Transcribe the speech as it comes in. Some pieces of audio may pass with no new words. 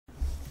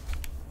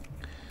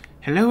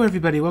Hello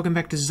everybody, welcome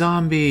back to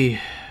Zombi,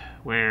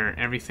 where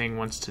everything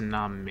wants to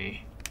nom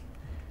me.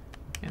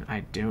 And I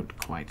don't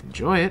quite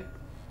enjoy it.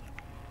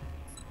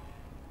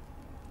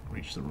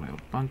 Reach the royal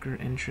bunker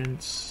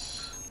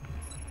entrance.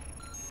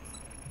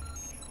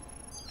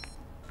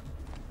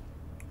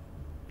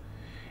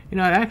 You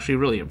know, I'd actually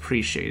really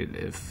appreciate it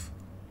if,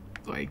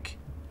 like,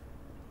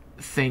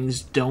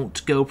 things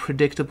don't go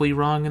predictably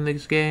wrong in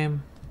this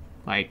game.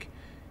 Like,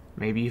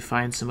 maybe you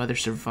find some other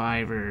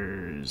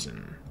survivors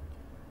and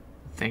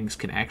things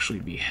can actually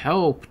be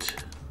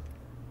helped.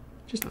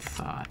 Just a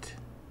thought.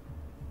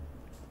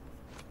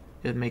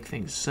 It would make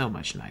things so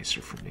much nicer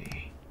for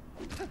me.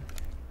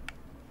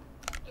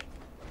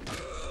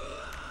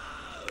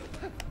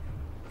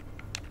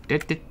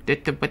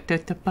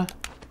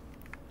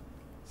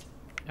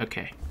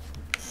 Okay.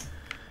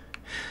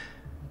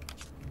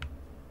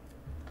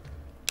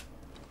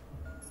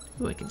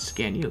 Ooh, I can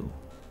scan you.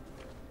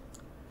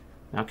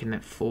 Now can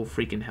that fool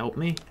freaking help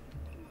me?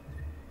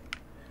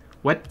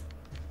 What?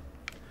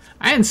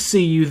 I didn't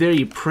see you there,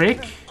 you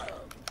prick!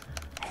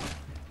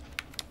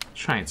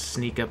 Try and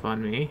sneak up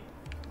on me.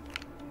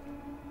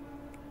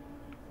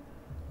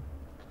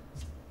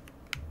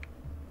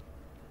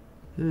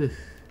 Ugh.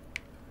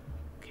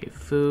 Okay,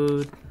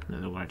 food.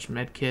 Another large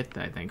med kit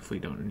that I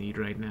thankfully don't need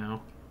right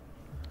now.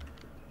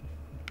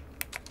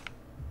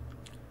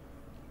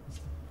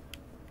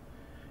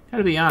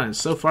 Gotta be honest,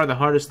 so far the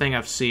hardest thing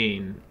I've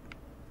seen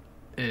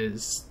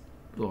is...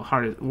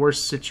 well,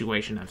 worst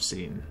situation I've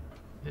seen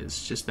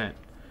is just that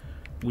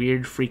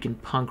weird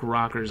freaking punk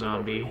rocker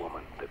zombie.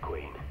 Woman, the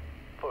queen.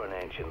 For an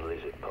ancient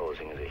lizard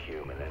posing as a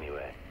human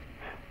anyway.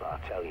 But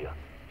I tell you,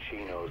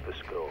 she knows the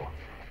score.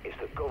 It's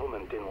the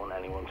government didn't want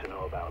anyone to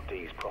know about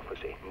Dee's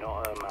prophecy,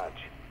 not her match.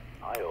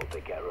 I hope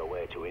they get her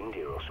away to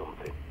India or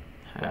something.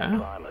 That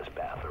climate's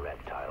better for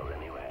reptiles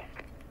anyway.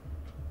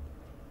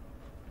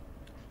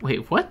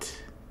 Wait,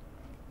 what?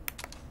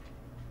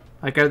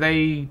 Like, are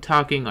they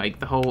talking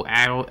like the whole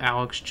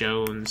Alex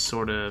Jones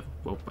sort of...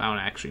 well, I don't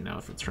actually know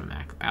if it's from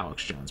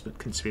Alex Jones, but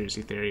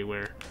conspiracy theory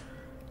where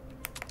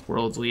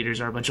world's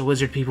leaders are a bunch of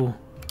lizard people?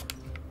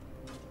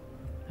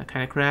 That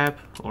kind of crap?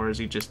 Or is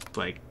he just,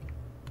 like,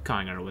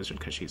 calling her a lizard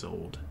because she's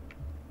old?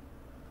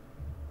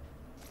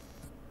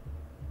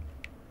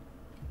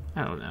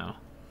 I don't know.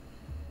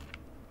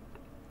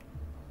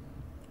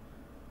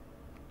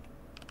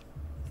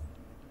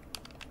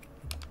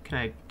 Can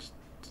I...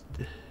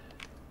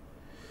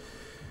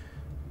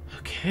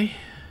 okay.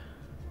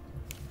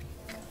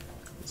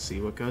 Let's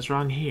see what goes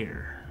wrong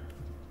here.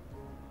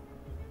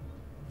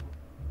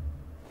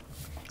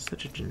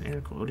 Such a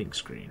generic loading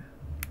screen.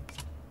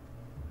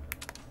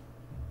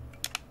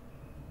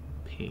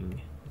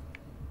 Ping.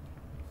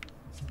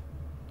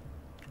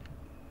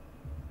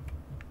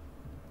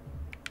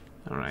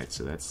 Alright,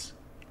 so that's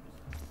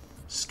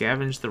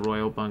scavenge the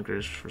royal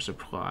bunkers for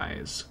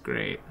supplies.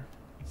 Great.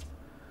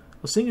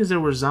 Well, seeing as there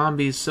were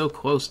zombies so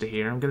close to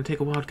here, I'm going to take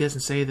a wild guess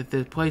and say that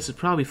the place is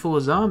probably full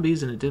of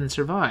zombies and it didn't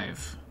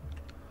survive.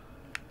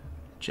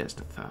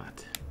 Just a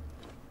thought.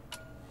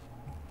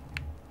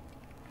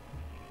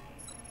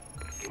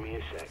 Give me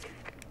a sec.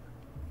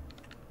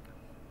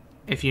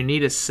 If you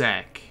need a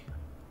sec.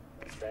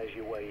 There's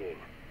your way in.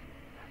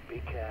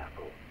 Be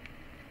careful.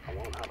 I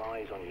won't have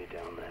eyes on you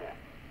down there.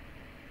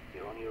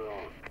 You're on your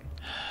own.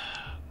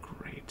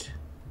 Great.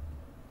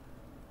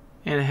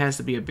 And it has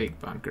to be a big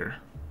bunker.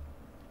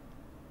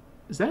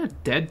 Is that a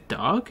dead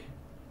dog?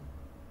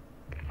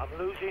 I'm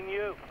losing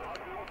you.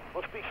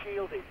 Must be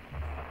shielded.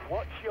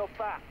 Watch your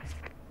back.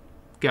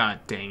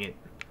 God dang it.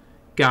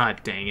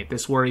 God dang it.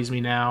 This worries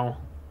me now.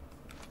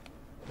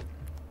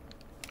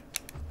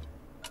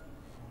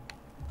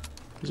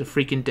 There's a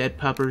freaking dead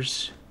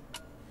puppers.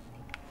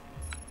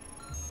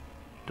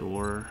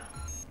 Door.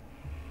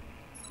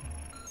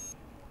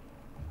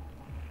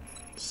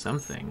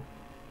 Something.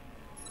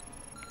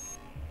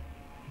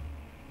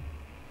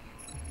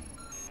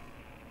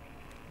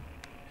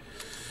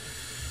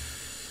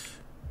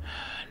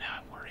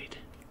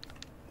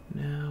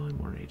 Now I'm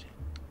worried.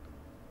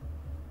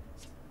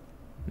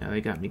 Now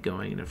they got me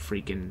going into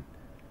freaking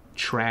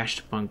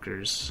trashed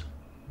bunkers.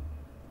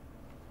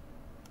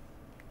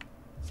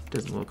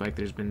 Doesn't look like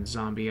there's been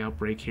zombie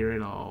outbreak here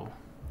at all.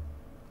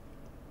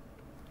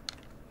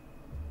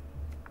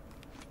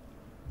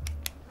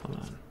 Hold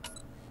on.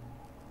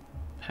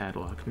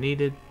 Padlock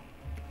needed.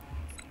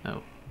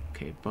 Oh,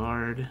 okay,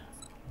 barred.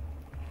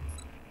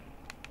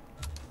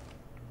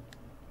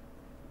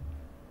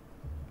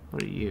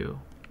 What are you?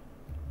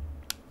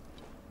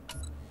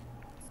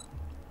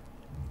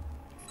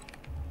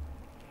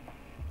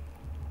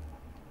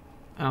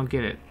 I don't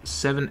get it.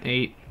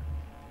 78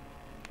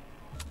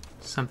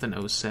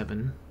 something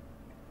 07.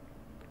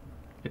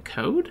 A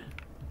code?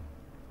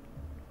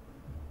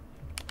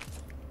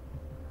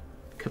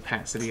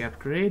 Capacity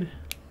upgrade?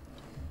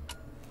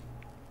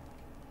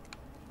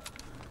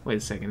 Wait a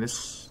second,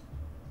 this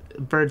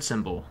bird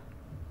symbol.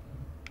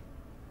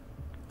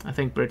 I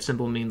think bird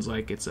symbol means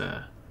like it's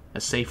a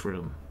safe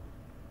room.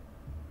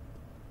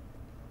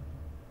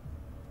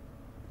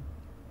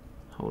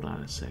 Hold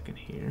on a second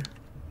here.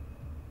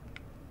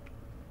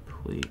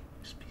 Please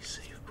be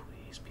safe,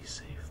 please be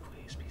safe,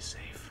 please be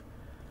safe.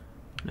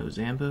 No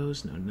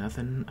Zambos, no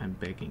nothing, I'm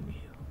begging you.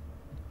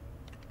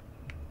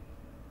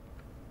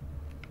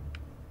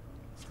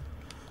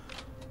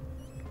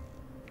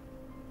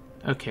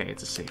 Okay,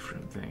 it's a safe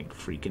room thing.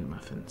 Freaking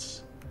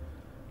muffins.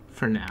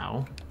 For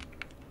now.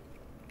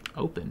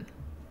 Open.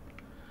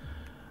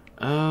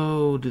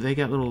 Oh, do they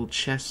got little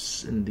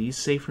chests in these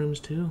safe rooms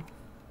too?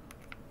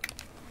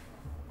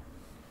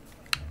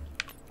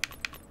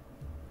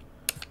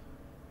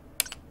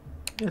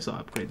 Guess I'll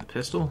upgrade the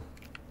pistol.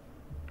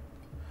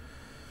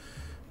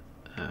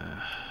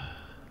 I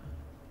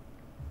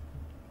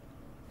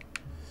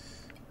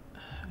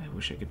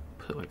wish I could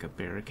put like a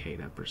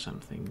barricade up or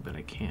something, but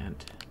I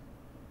can't.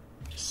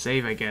 Just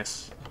save, I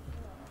guess.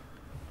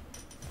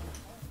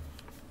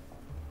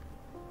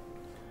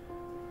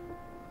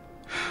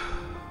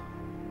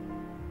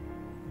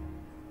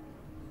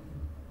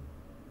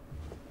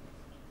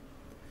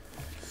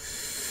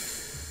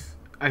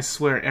 I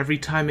swear, every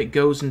time it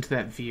goes into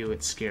that view,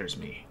 it scares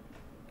me.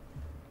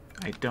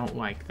 I don't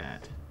like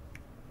that.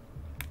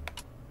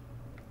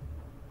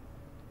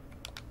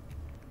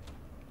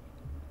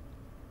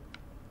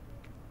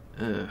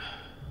 Ugh.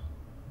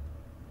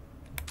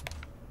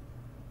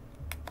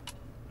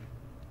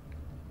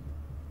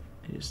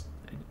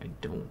 I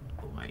don't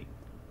like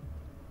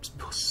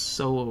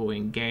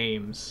soloing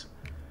games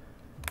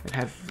that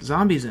have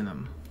zombies in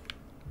them.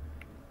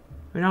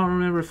 I mean, I don't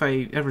remember if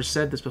I ever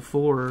said this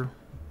before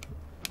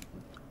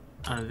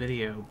on a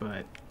video,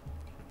 but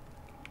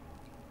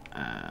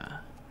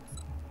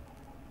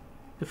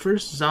the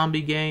first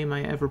zombie game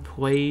I ever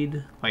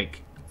played,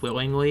 like,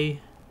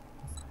 willingly,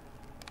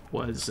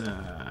 was,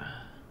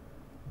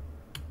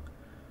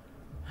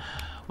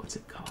 what's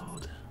it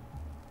called?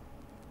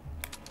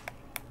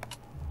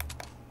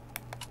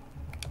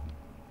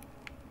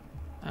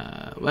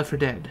 Left 4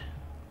 Dead.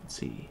 Let's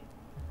see.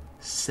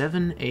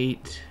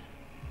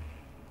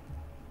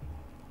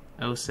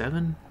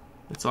 7807?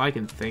 That's all I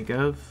can think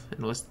of,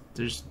 unless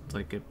there's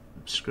like a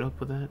screw up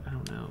with that. I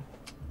don't know.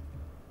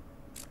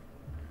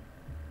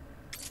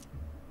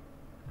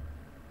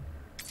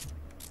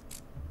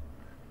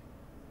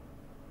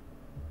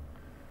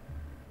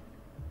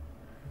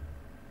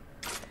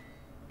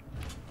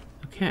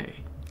 Okay.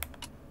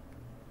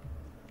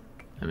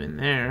 I'm in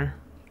there.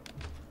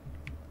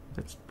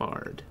 That's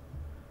barred.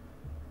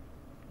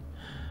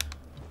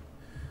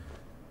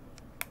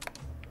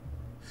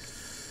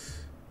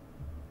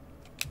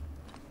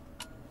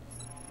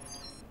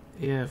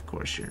 Yeah, of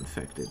course you're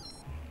infected.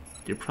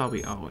 You're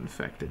probably all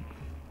infected.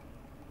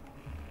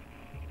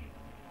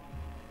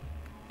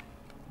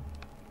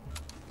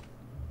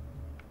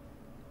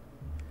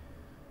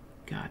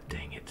 God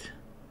dang it.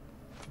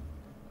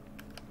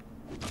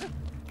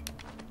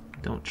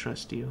 Don't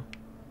trust you.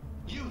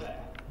 You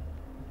there?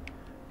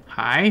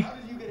 Hi? How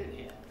did you get in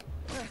here?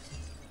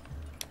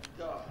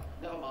 Oh,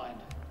 never mind.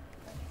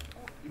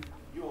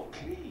 You're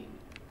clean,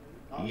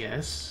 aren't you?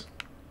 Yes.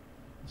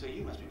 So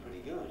you must be pretty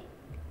good.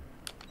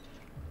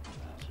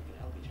 Perhaps we could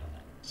help each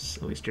other.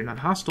 At least you're not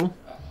hostile.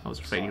 I was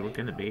afraid you were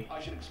Sorry, gonna be.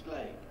 I should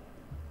explain.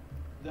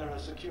 There are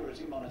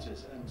security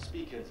monitors and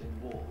speakers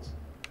in walls.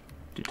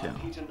 Do tell. I'm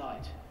Peter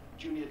Knight,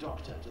 junior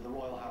doctor to the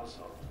royal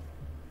household.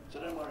 So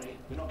don't worry,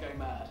 we're not going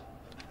mad.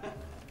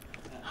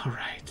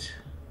 Alright.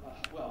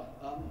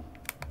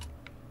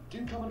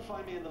 Do come and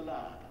find me in the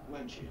lab,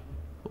 won't you?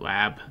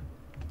 Lab.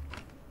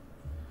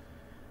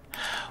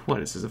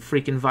 What, is this a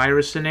freaking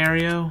virus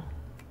scenario?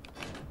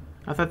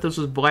 I thought this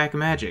was black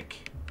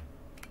magic.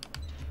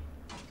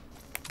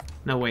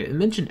 No, wait, it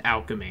mentioned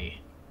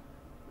alchemy.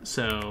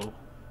 So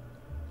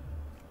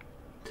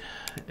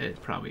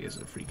it probably is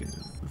a freaking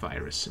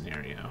virus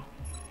scenario.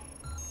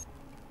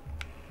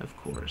 Of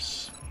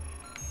course.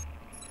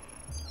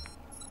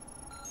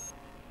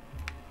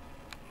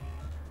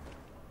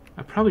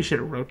 I probably should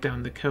have wrote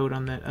down the code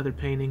on that other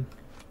painting.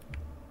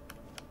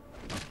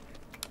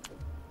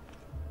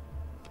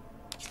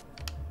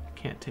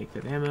 Can't take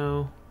that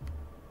ammo.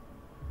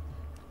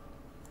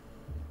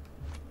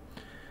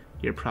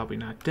 You're probably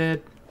not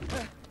dead.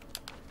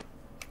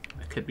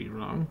 I could be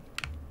wrong.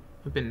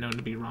 I've been known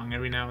to be wrong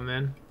every now and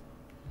then.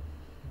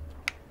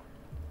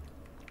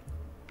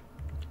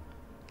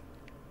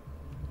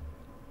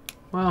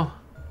 Well,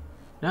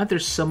 now that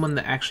there's someone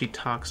that actually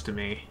talks to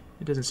me,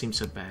 it doesn't seem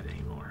so bad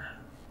anymore.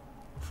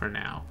 For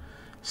now.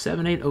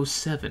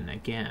 7807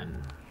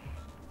 again.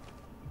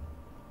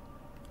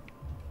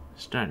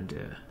 Starting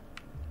to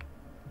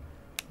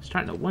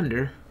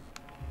wonder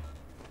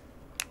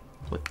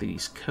what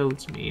these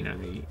codes mean. Are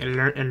they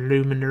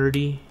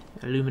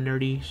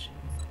Illuminati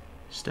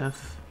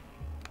stuff?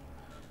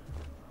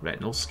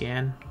 Retinal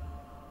scan.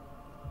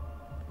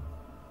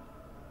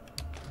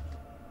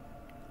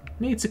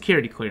 Need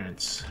security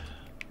clearance.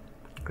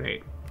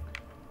 Great.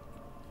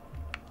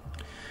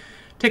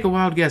 Take a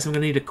wild guess. I'm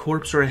gonna need a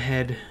corpse or a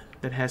head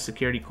that has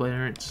security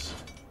clearance.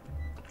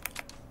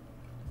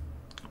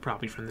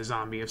 Probably from the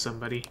zombie of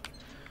somebody.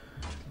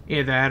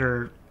 Either that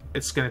or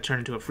it's gonna turn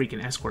into a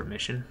freaking escort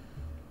mission.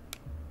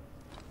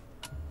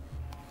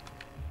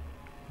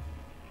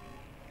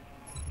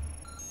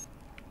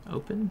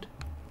 opened.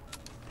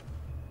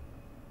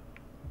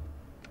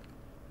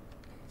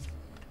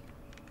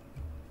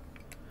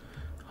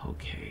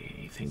 Okay,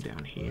 anything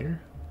down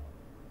here?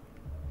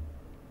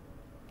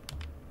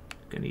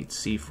 Gonna need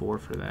C4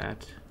 for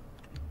that.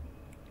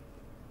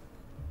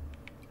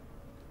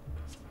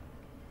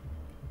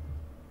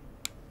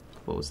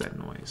 What was that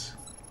noise?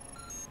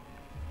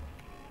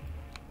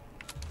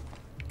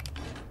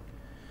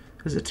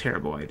 This is a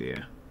terrible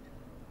idea.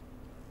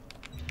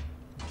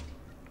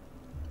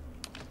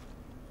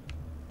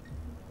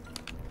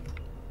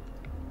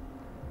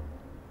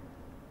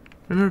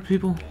 Remember,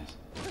 people? Yes.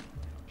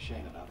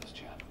 Shame about this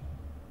chap.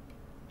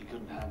 He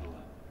couldn't handle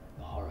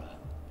the horror,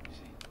 you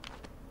see.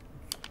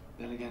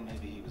 Then again,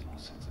 maybe he was more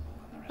sensible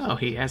than the rest. Oh,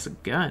 he has a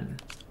gun.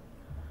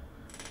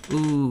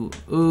 Ooh,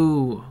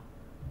 ooh.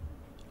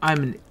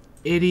 I'm an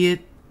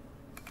idiot.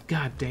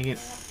 God dang it.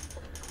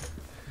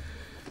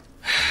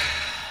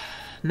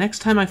 Next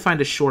time I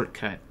find a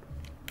shortcut,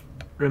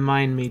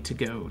 remind me to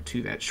go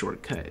to that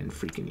shortcut and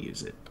freaking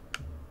use it.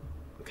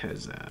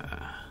 Because,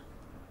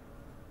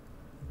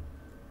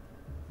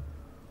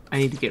 I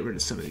need to get rid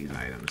of some of these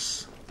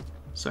items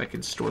so I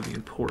can store the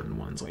important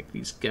ones like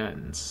these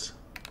guns.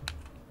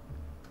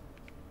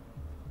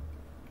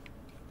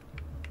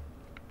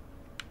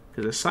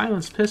 Because a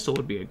silenced pistol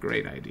would be a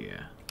great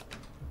idea.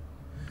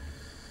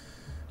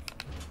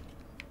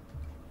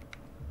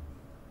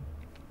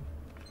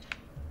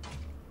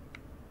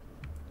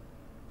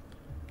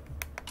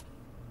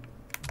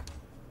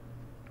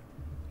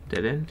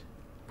 Dead end?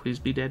 Please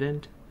be dead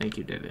end? Thank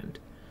you, dead end.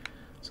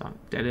 So,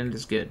 dead end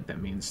is good. That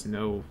means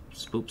no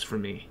spoops for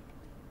me.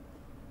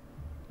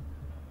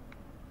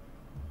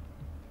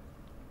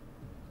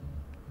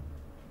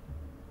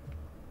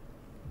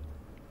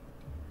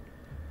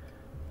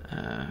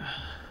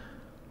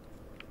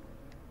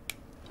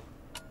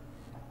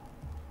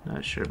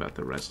 Not sure about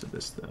the rest of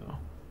this, though.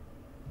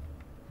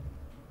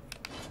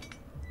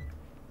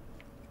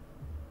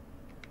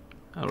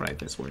 Oh, right,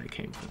 that's where it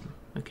came from.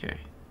 Okay.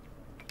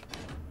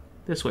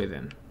 This way,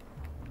 then.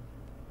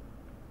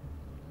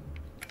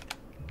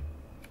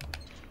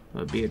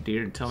 Well, be a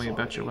deer and tell me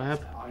about your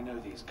lab. I know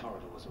these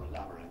corridors are a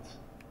labyrinth.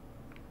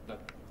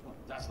 But well,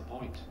 that's the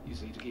point, you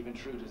see, to keep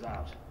intruders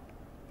out.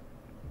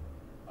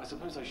 I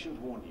suppose I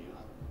should warn you,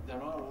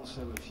 there are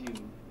also a few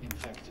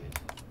infected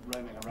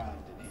roaming around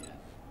in here.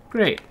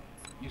 Great.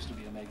 Used to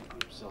be a mega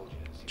group of soldiers.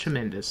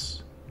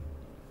 Tremendous.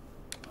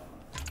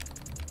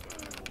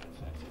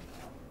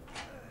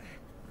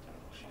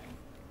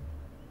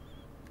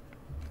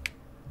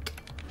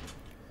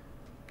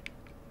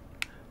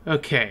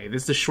 Okay,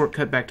 this is the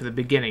shortcut back to the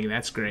beginning.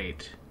 That's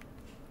great.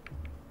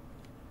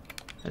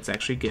 That's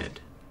actually good.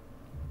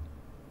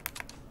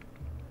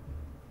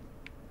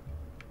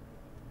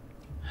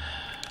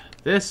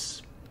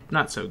 This,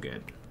 not so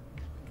good.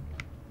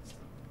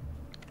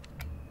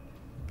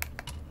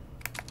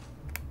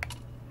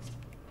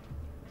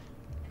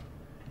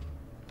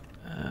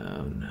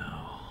 Oh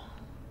no.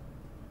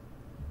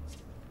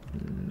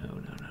 No, no,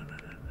 no, no, no, no,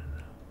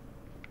 no.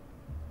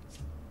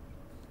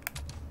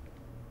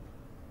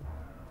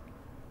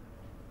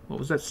 What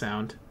was that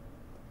sound?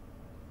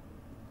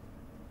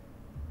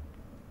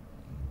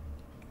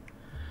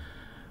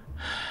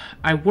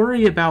 I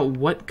worry about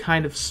what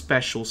kind of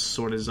special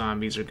sort of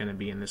zombies are going to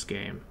be in this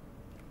game.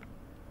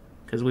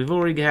 Because we've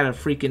already had a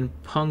freaking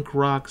punk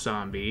rock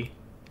zombie.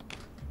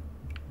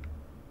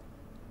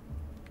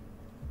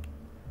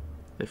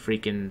 That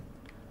freaking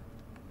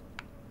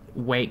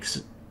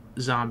wakes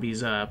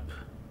zombies up.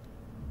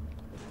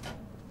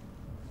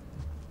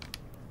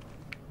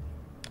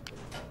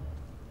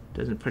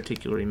 Doesn't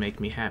particularly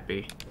make me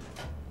happy.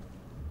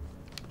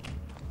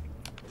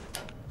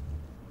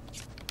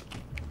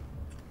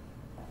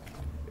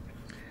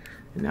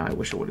 And now I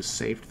wish I would have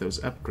saved those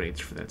upgrades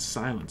for that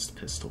silenced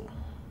pistol.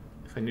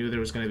 If I knew there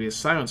was going to be a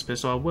silenced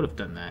pistol, I would have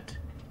done that.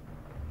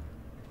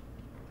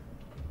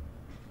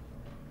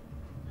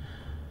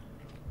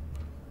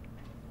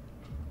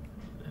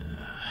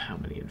 How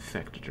many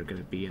infected are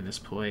going to be in this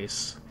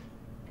place?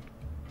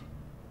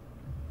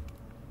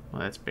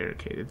 Well, that's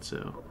barricaded,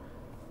 so...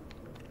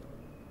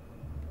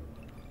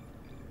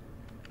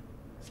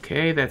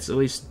 Okay, that's at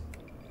least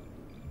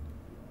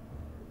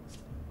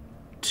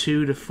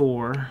 2 to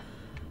 4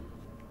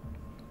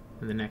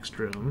 in the next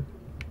room.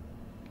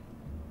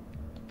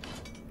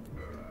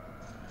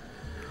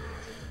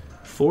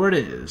 4 it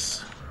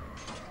is.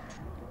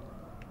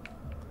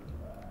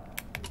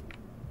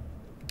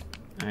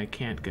 I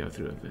can't go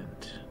through a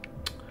vent.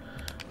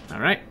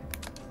 Alright.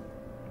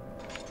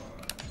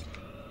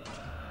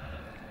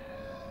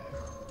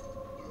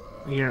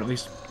 You're at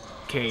least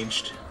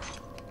caged.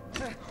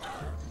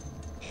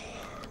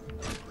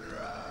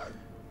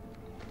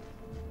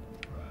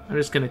 I'm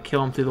just gonna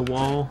kill them through the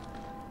wall.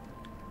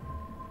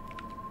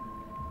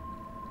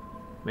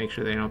 Make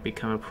sure they don't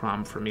become a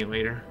problem for me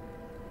later.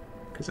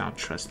 Because I don't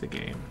trust the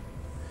game.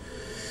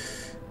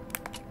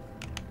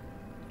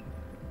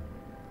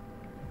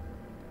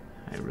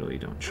 I really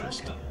don't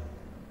trust it.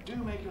 Do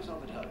make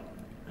yourself at home.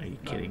 Are you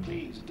kidding me?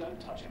 Please don't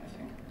touch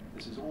anything.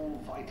 This is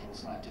all vital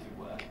scientific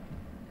work.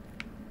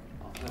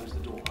 I'll close the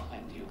door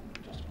behind you,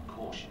 just a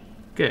precaution.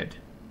 Good.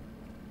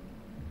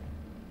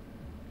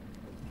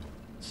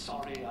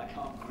 Sorry, I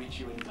can't greet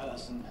you in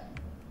person.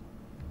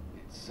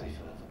 It's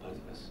safer for both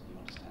of us, you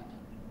understand?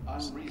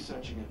 I'm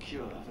researching a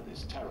cure for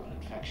this terrible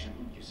infection.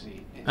 You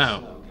see, it's slow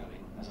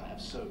going, as I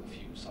have so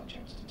few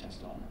subjects to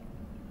test on.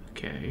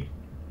 Okay.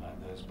 Like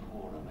those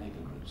poor Omega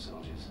Group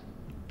soldiers.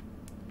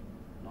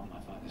 Not my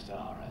finest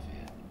hour, I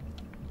fear.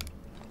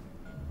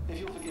 If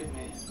you'll forgive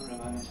me for a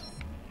moment,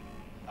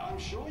 I'm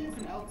sure you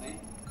can help me.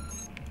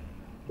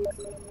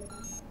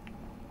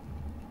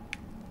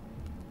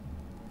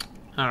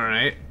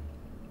 Alright.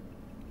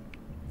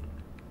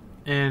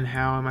 And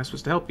how am I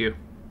supposed to help you?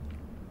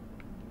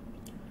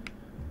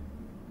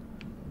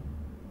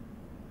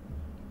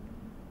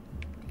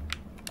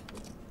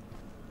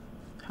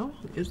 How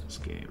long is this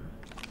game?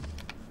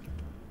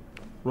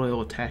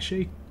 Royal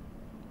Attaché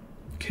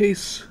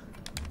case.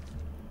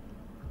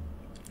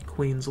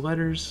 Queen's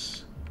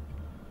letters.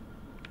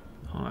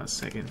 Hold on a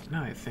second.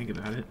 Now I think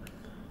about it.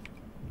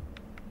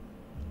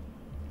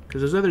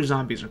 Because those other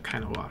zombies are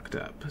kind of locked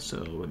up. So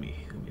let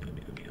me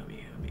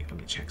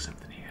check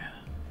something here.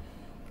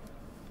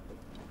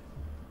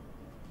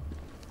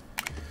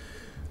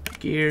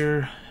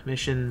 Gear,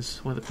 missions.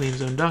 One of the Queen's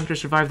own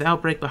doctors survived the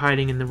outbreak by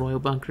hiding in the royal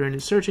bunker and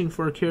is searching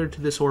for a cure to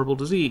this horrible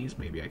disease.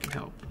 Maybe I can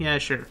help. Yeah,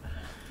 sure.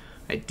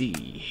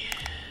 ID.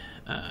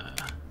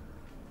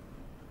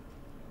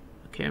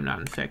 Okay, I'm not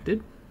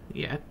infected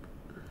yet.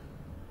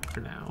 For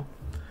now.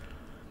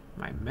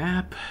 My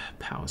map.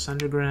 Palace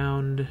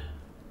Underground.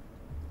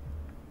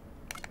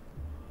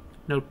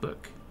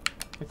 Notebook.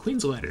 The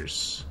Queen's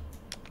letters.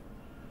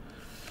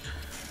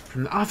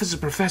 From the office of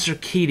Professor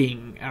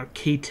Keating, or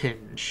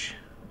Keatinge.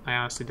 I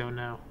honestly don't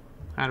know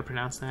how to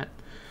pronounce that.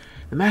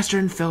 The Master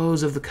and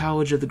Fellows of the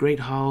College of the Great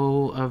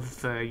Hall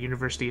of the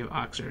University of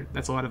Oxford.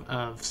 That's a lot of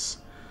ofs.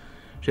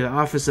 To the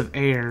Office of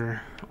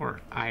Eyre, or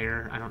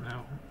Eyre, I don't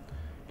know.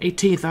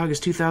 18th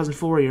August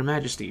 2004, Your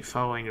Majesty.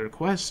 Following a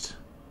request,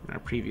 in our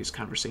previous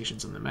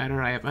conversations on the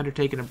matter, I have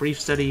undertaken a brief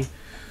study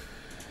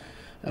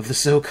of the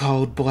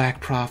so-called Black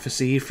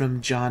Prophecy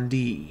from John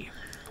Dee.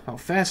 While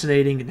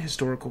fascinating in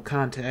historical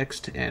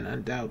context and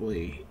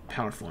undoubtedly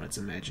powerful in its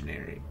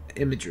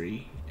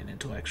imagery and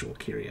intellectual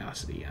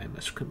curiosity, I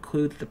must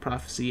conclude that the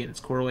prophecy and its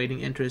correlating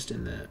interest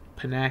in the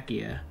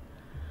Panacea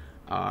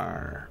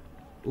are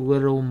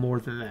little more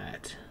than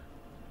that.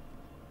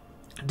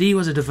 Dee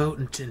was a devout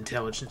and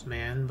intelligent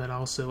man, but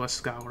also a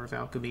scholar of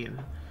alchemy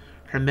and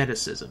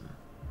hermeticism,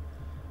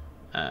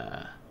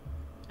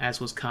 as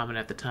was common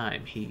at the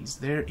time.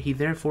 He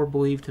therefore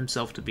believed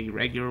himself to be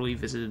regularly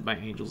visited by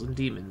angels and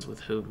demons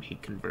with whom he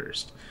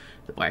conversed.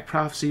 The Black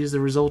Prophecy is the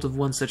result of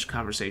one such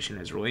conversation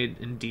as related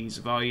in Dee's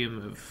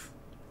volume of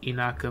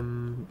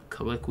Enochem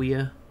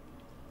Colloquia.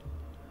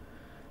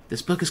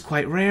 This book is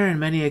quite rare, and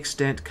many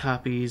extant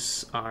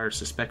copies are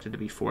suspected to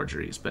be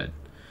forgeries, but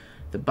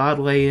the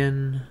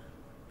Bodleian...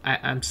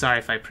 I'm sorry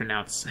if I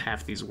pronounce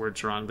half these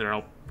words wrong. They're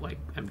all, like,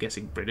 I'm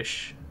guessing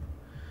British.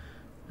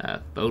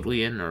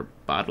 Bodleian or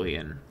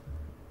Bodleian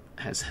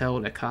has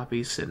held a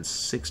copy since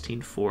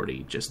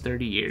 1640, just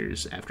 30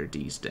 years after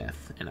Dee's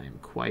death, and I am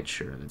quite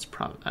sure of its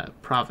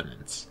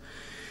provenance.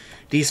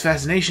 Dee's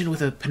fascination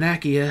with a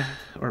panacea,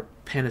 or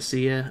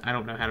panacea, I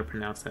don't know how to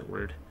pronounce that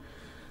word,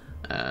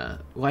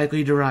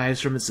 likely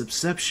derives from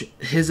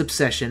his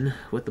obsession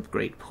with the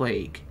Great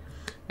Plague,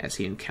 as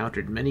he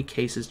encountered many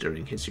cases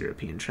during his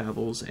European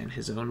travels, and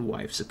his own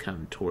wife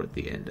succumbed toward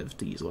the end of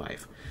Dee's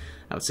life.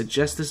 I would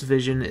suggest this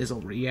vision is a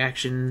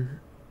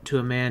reaction to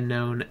a man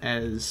known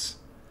as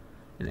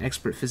an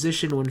expert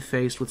physician when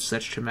faced with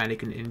such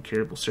traumatic and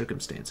incurable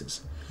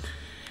circumstances.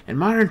 In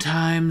modern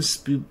times,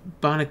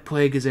 bubonic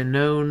plague is a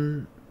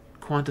known,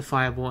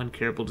 quantifiable, and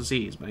curable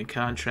disease. By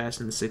contrast,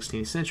 in the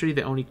 16th century,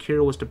 the only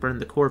cure was to burn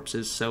the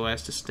corpses so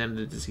as to stem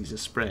the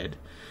disease's spread,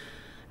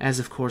 as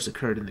of course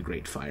occurred in the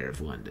Great Fire of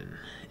London.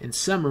 In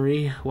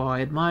summary, while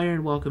I admire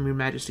and welcome Your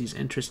Majesty's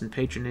interest and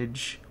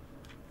patronage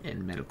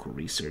in medical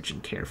research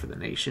and care for the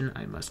nation,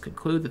 I must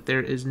conclude that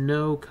there is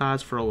no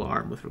cause for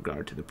alarm with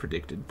regard to the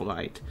predicted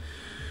blight,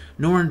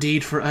 nor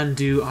indeed for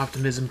undue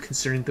optimism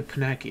concerning the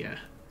Panacea.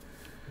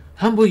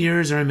 Humble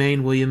yours, I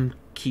remain, William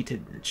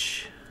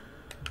Keatinge.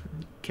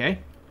 Okay.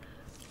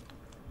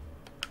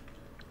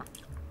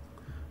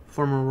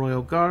 Former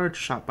royal guard,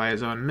 shot by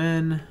his own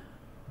men.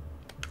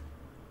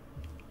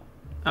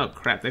 Oh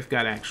crap, they've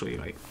got actually,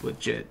 like,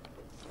 legit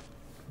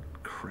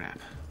crap.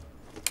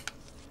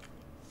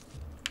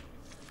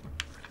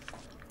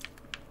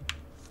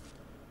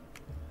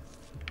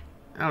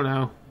 I don't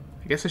know.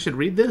 I guess I should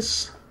read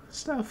this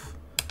stuff.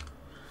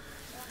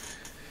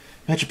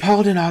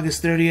 Metropolitan,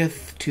 August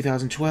 30th,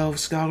 2012.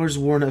 Scholars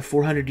warn of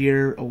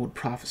 400-year-old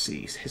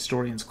prophecies.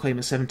 Historians claim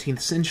a 17th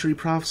century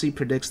prophecy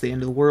predicts the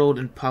end of the world,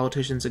 and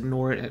politicians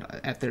ignore it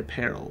at their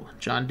peril.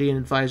 John Dee, an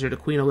advisor to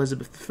Queen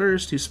Elizabeth I,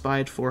 who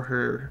spied for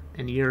her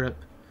in Europe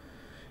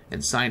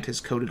and signed his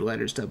coded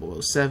letters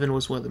 007,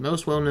 was one of the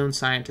most well-known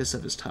scientists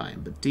of his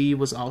time, but Dee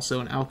was also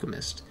an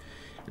alchemist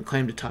and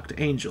claimed to talk to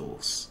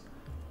angels.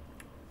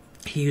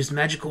 He used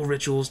magical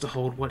rituals to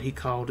hold what he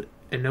called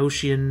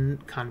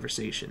Enochian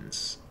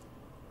conversations.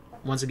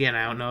 Once again,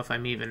 I don't know if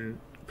I'm even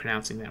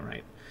pronouncing that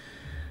right.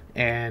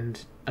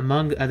 And,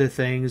 among other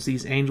things,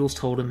 these angels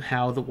told him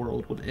how the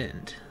world would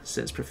end,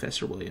 says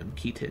Professor William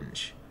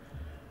Keatinge,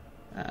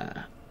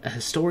 a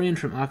historian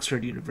from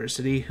Oxford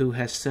University who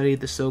has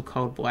studied the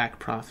so-called Black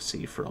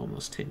Prophecy for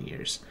almost 10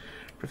 years.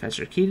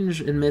 Professor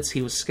Keatinge admits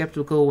he was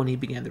skeptical when he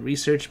began the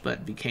research,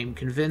 but became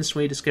convinced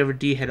when he discovered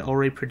Dee had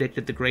already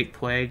predicted the Great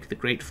Plague, the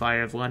Great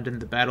Fire of London,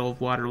 the Battle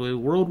of Waterloo,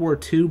 World War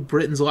II,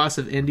 Britain's loss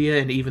of India,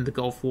 and even the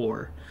Gulf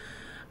War.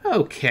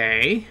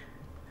 Okay.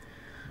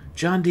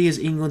 John Dee is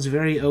England's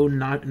very own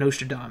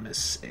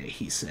Nostradamus,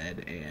 he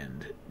said,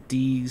 and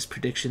Dee's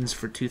predictions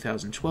for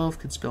 2012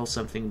 could spell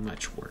something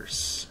much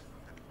worse.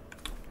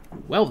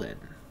 Well then.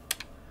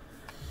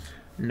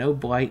 No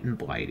blight and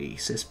blighty,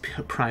 says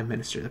Prime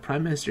Minister. The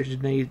Prime Minister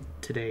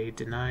today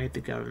denied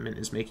the government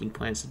is making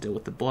plans to deal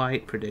with the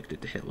blight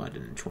predicted to hit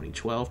London in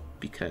 2012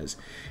 because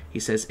he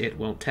says it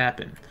won't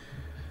happen.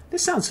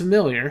 This sounds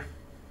familiar.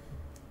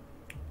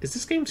 Is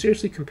this game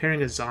seriously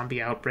comparing a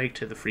zombie outbreak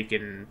to the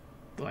freaking,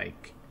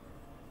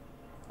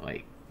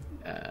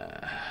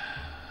 as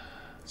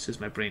soon as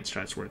my brain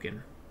starts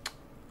working.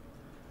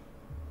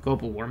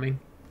 Global warming?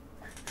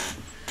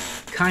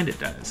 Kinda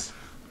does.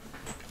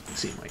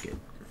 Seem like it.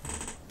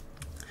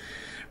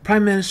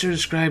 Prime Minister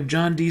described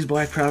John Dee's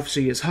Black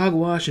Prophecy as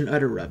hogwash and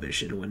utter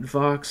rubbish, and when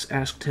Vox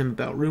asked him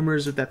about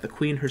rumors that the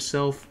Queen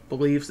herself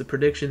believes the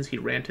predictions, he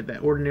ranted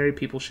that ordinary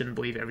people shouldn't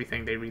believe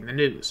everything they read in the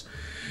news.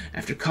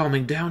 After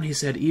calming down, he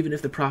said, even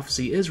if the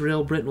prophecy is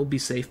real, Britain will be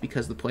safe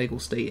because the plague will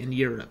stay in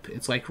Europe.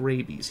 It's like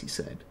rabies, he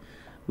said.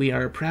 We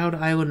are a proud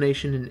island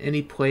nation, and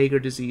any plague or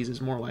disease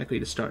is more likely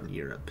to start in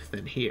Europe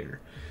than here.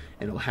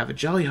 And it'll have a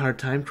jolly hard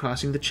time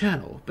crossing the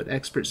channel, but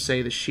experts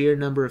say the sheer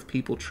number of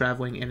people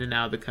traveling in and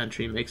out of the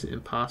country makes it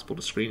impossible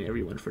to screen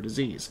everyone for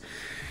disease.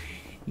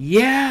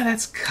 Yeah,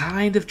 that's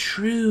kind of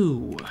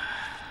true.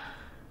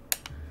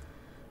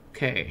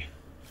 Okay.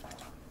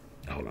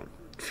 Hold on.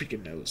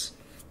 Freaking nose.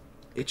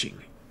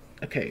 Itching.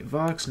 Okay,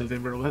 Vox,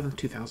 November 11th,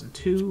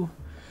 2002.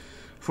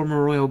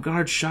 Former royal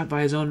guard shot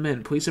by his own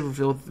men. Police have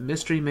revealed that the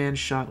mystery man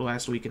shot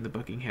last week in the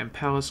Buckingham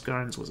Palace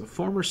gardens was a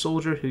former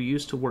soldier who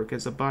used to work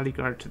as a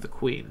bodyguard to the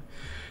Queen.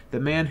 The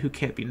man, who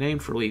can't be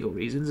named for legal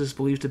reasons, is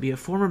believed to be a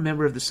former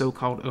member of the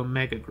so-called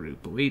Omega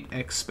Group, elite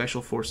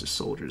ex-Special Forces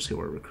soldiers who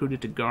are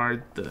recruited to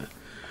guard the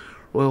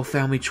royal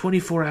family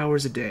 24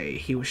 hours a day.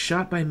 He was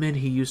shot by men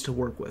he used to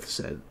work with,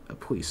 said a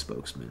police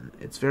spokesman.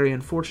 It's very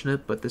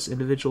unfortunate, but this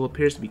individual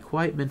appears to be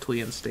quite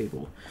mentally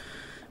unstable,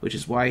 which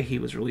is why he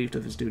was relieved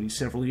of his duties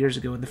several years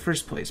ago in the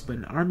first place, but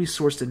an army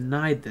source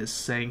denied this,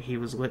 saying he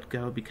was let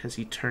go because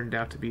he turned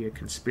out to be a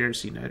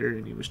conspiracy nutter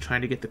and he was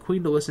trying to get the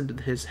Queen to listen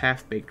to his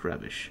half-baked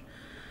rubbish.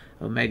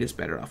 Omega's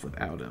better off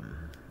without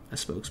him. A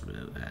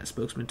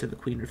spokesman to the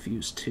Queen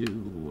refused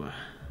to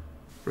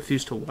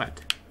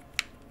what?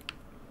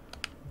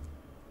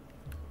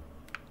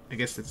 I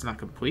guess it's not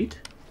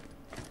complete?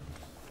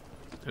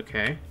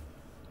 Okay.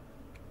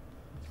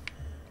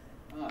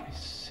 I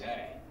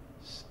say.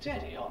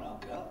 Steady on,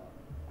 old girl.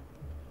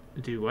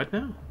 Do what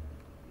now?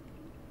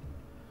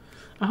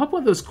 I hope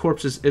one of those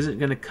corpses isn't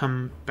going to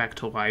come back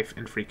to life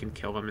and freaking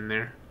kill him in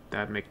there.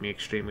 That'd make me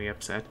extremely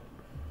upset.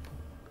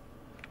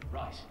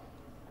 Right.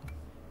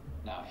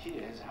 Now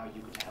here's how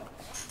you could help.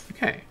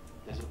 Okay.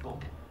 There's a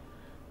book,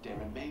 De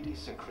Remedi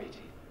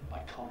Secreti,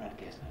 by Conrad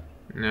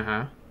Gesner.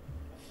 Uh-huh. A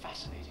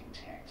fascinating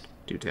text.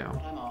 Do tell.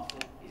 What I'm after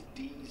is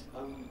Dee's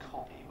own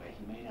copy where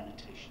he made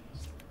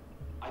annotations.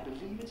 I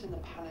believe it's in the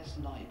Palace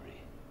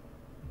Library,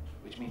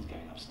 which means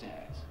going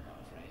upstairs,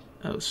 I'm afraid.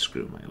 Oh,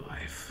 screw my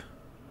life.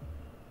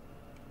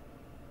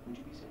 Would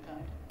you be so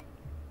kind?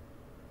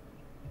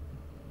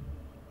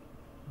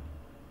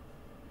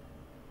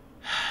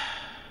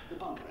 The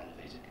bunker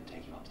elevator can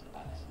take you up to the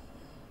palace.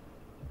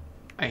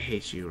 I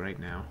hate you right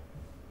now.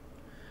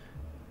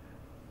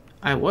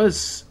 I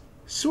was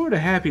sort of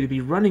happy to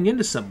be running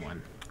into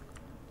someone.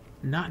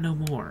 Not no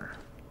more.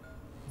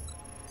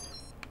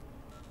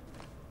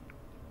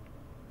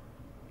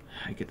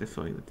 I get the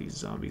feeling that these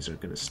zombies are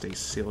going to stay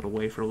sealed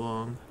away for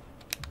long.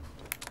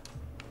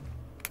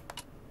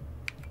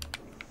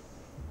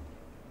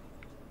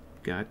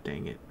 God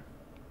dang it.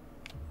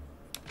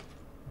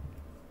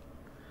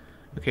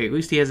 Okay, at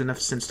least he has enough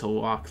sense to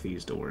lock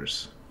these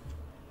doors.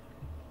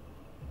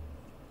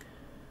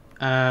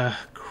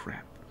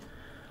 Crap.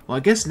 Well,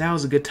 I guess now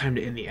is a good time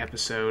to end the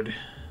episode.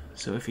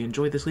 So if you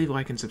enjoyed this, leave a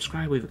like and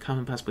subscribe, leave a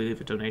comment, possibly leave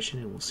a donation,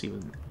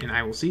 and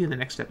I will see you in the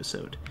next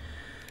episode.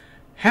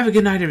 Have a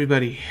good night,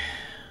 everybody.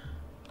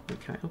 Wait,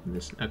 can I open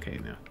this? Okay,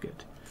 no,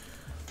 good.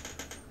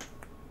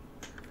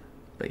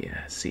 But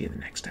yeah, see you in the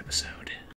next episode.